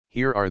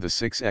Here are the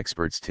 6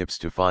 experts' tips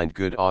to find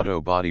good auto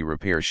body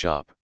repair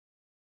shop.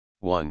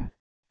 1.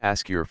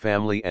 Ask your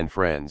family and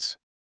friends.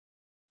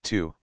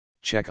 2.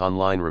 Check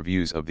online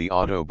reviews of the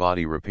auto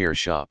body repair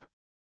shop.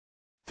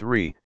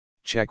 3.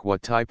 Check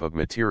what type of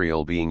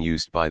material being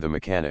used by the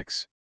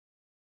mechanics.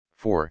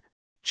 4.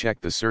 Check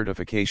the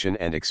certification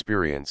and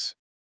experience.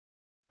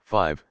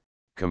 5.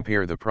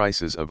 Compare the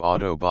prices of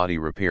auto body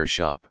repair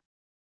shop.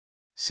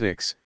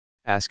 6.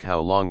 Ask how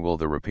long will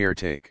the repair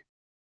take.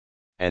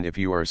 And if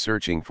you are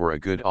searching for a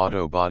good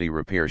auto body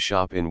repair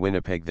shop in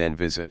Winnipeg, then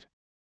visit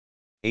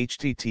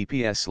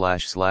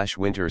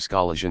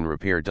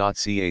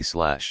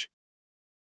https://winterscollisionrepair.ca/